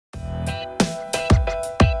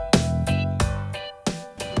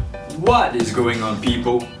What is going on,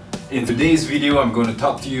 people? In today's video I'm going to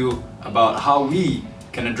talk to you about how we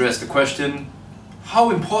can address the question, how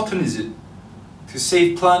important is it to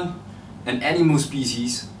save plant and animal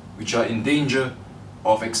species which are in danger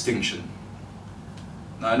of extinction?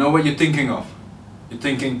 Now I know what you're thinking of. You're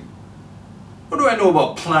thinking, what do I know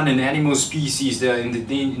about plant and animal species that are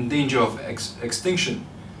in danger of extinction?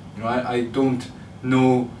 You know, I don't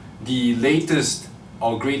know the latest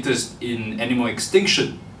or greatest in animal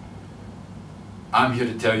extinction. I'm here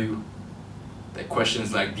to tell you that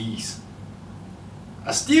questions like these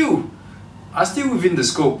are still within the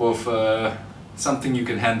scope of something you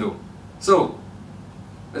can handle. So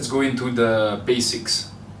let's go into the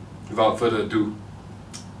basics without further ado.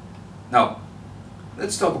 Now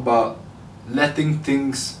let's talk about letting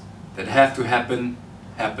things that have to happen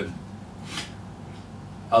happen.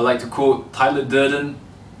 I like to quote Tyler Durden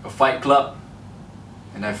of Fight Club,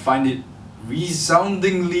 and I find it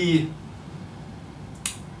resoundingly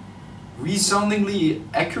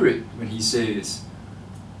accurate when he says,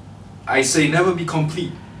 I say never be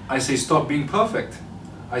complete, I say stop being perfect,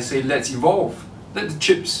 I say let's evolve, let the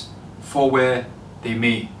chips fall where they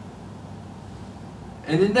may.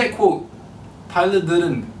 And in that quote, Tyler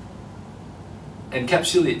Durden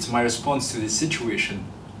encapsulates my response to this situation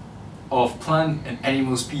of plant and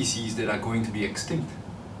animal species that are going to be extinct.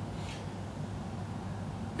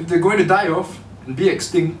 If they're going to die off and be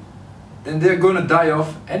extinct, then they're going to die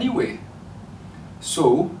off anyway.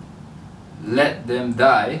 So let them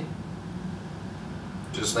die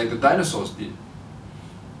just like the dinosaurs did.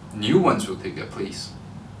 New ones will take their place.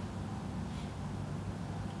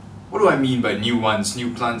 What do I mean by new ones?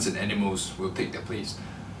 New plants and animals will take their place.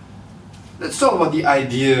 Let's talk about the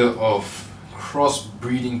idea of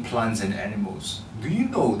crossbreeding plants and animals. Do you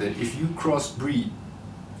know that if you crossbreed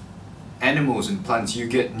animals and plants, you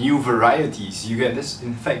get new varieties? You get this.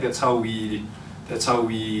 In fact, that's how we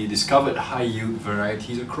discovered high yield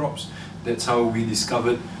varieties of crops. That's how we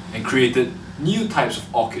discovered and created new types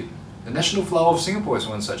of orchid. The national flower of Singapore is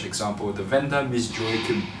one such example. The Vanda Miss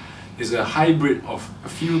Joachim is a hybrid of a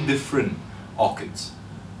few different orchids.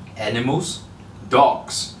 Animals,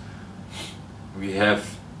 dogs. We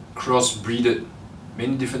have crossbreeded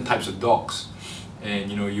many different types of dogs,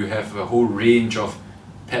 and you have a whole range of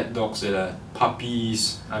pet dogs that are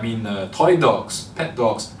puppies, toy dogs, pet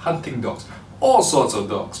dogs, hunting dogs, all sorts of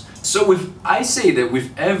dogs. So I say that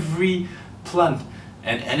with every plant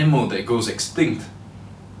and animal that goes extinct,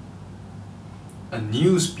 a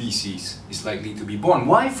new species is likely to be born.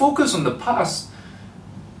 Why focus on the past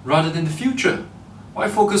rather than the future? Why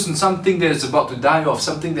focus on something that is about to die off,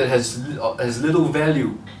 something that has little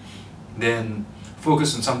value, than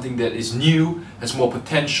focus on something that is new, has more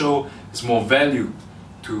potential, has more value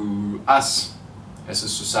to us as a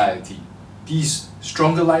society? These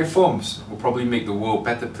stronger life forms will probably make the world a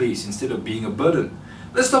better place instead of being a burden.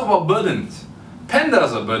 Let's talk about burdens.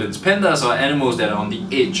 Pandas are burdens. Pandas are animals that are on the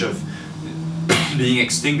edge of being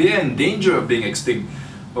extinct. They are in danger of being extinct.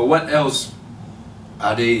 But what else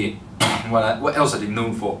are they? What else are they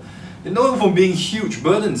known for? They're known for being huge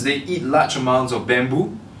burdens. They eat large amounts of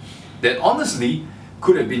bamboo that honestly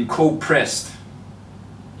could have been cold pressed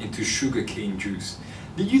into sugarcane juice.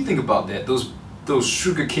 Did you think about that? Those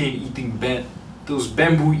sugarcane eating those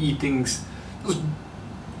bamboo eatings, those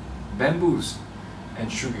bamboos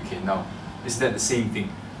and sugarcane. Now, is that the same thing?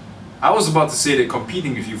 I was about to say they're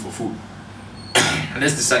competing with you for food. And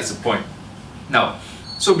that's besides the point. Now,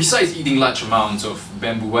 so besides eating large amounts of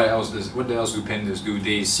bamboo, what else do pandas do?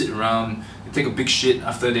 They sit around, they take a big shit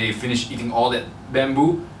after they finish eating all that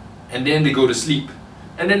bamboo, and then they go to sleep.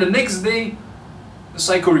 And then the next day, the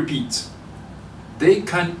cycle repeats. They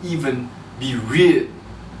can't even be reared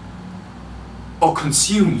or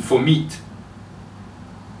consumed for meat.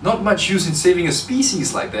 Not much use in saving a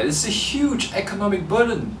species like that. It's a huge economic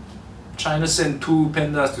burden. China sent 2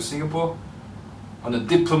 pandas to Singapore on a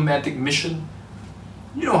diplomatic mission.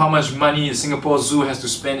 You know how much money the Singapore Zoo has to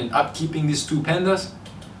spend in upkeeping these 2 pandas?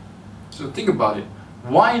 So think about it.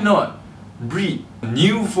 Why not breed a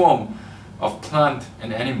new form of plant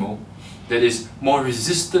and animal that is more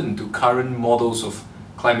resistant to current models of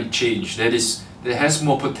climate change, that has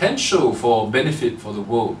more potential for benefit for the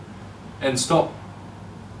world, and stop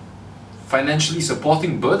financially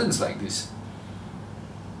supporting burdens like this?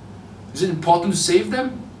 Is it important to save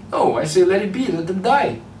them? No, I say let it be, let them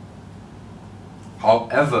die.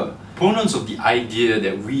 However, opponents of the idea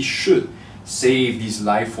that we should save these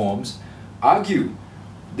life forms argue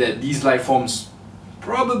that these life forms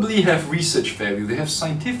probably have research value, they have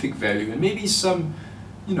scientific value, and maybe some,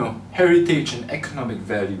 heritage and economic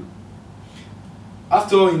value.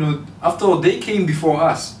 After all, they came before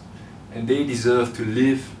us. and they deserve to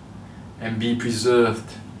live and be preserved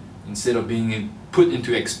instead of being put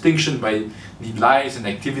into extinction by the lives and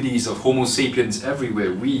activities of Homo sapiens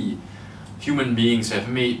everywhere. We, human beings, have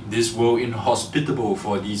made this world inhospitable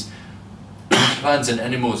for these plants and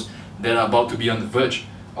animals that are about to be on the verge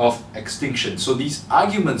of extinction. So these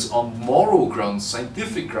arguments on moral grounds,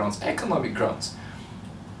 scientific grounds, economic grounds,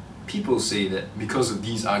 people say that because of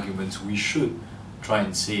these arguments we should try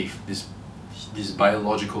and save these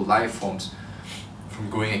biological life forms from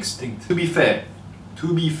going extinct. To be fair,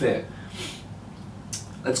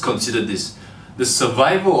 let's consider this. The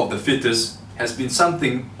survival of the fittest has been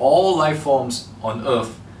something all life forms on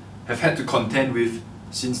Earth have had to contend with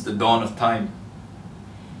since the dawn of time.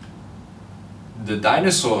 The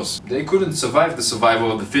dinosaurs, they couldn't survive the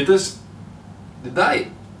survival of the fittest. They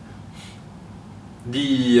died.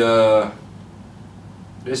 There's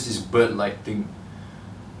this bird-like thing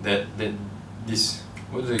that this,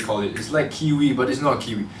 what do they call it? It's like kiwi, but it's not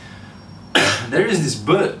kiwi. There is this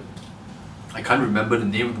bird. I can't remember the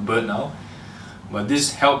name of the bird now, but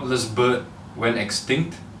this helpless bird went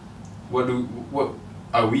extinct. What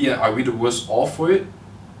are we the worst off for it?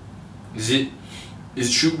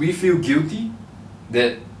 Should we feel guilty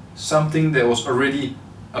that something that was already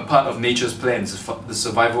a part of nature's plans, the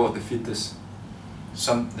survival of the fittest,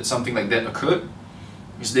 something like that occurred?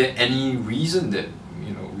 Is there any reason that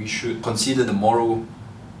we should consider the moral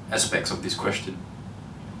aspects of this question?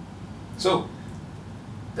 So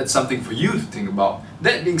that's something for you to think about.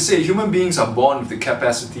 That being said, human beings are born with the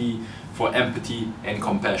capacity for empathy and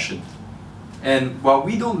compassion. And while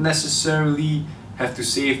we don't necessarily have to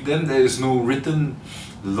save them, there is no written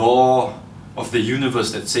law of the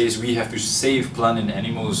universe that says we have to save plant and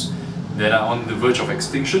animals that are on the verge of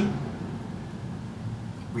extinction.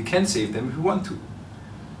 We can save them if we want to.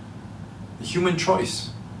 The human choice,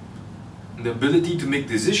 and the ability to make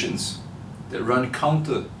decisions that run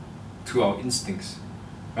counter to our instincts.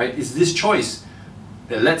 Right? It's this choice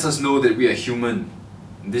that lets us know that we are human.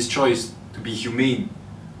 And this choice to be humane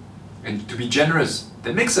and to be generous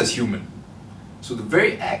that makes us human. So the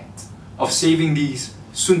very act of saving these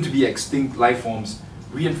soon-to-be extinct life forms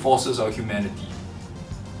reinforces our humanity.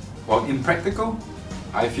 While impractical,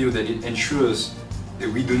 I feel that it ensures that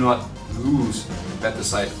we do not lose the better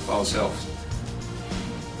side of ourselves.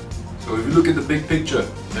 So if you look at the big picture,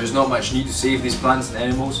 there's not much need to save these plants and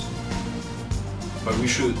animals, but we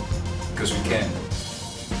should, because we can,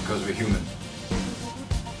 because we're human.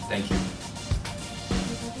 Thank you.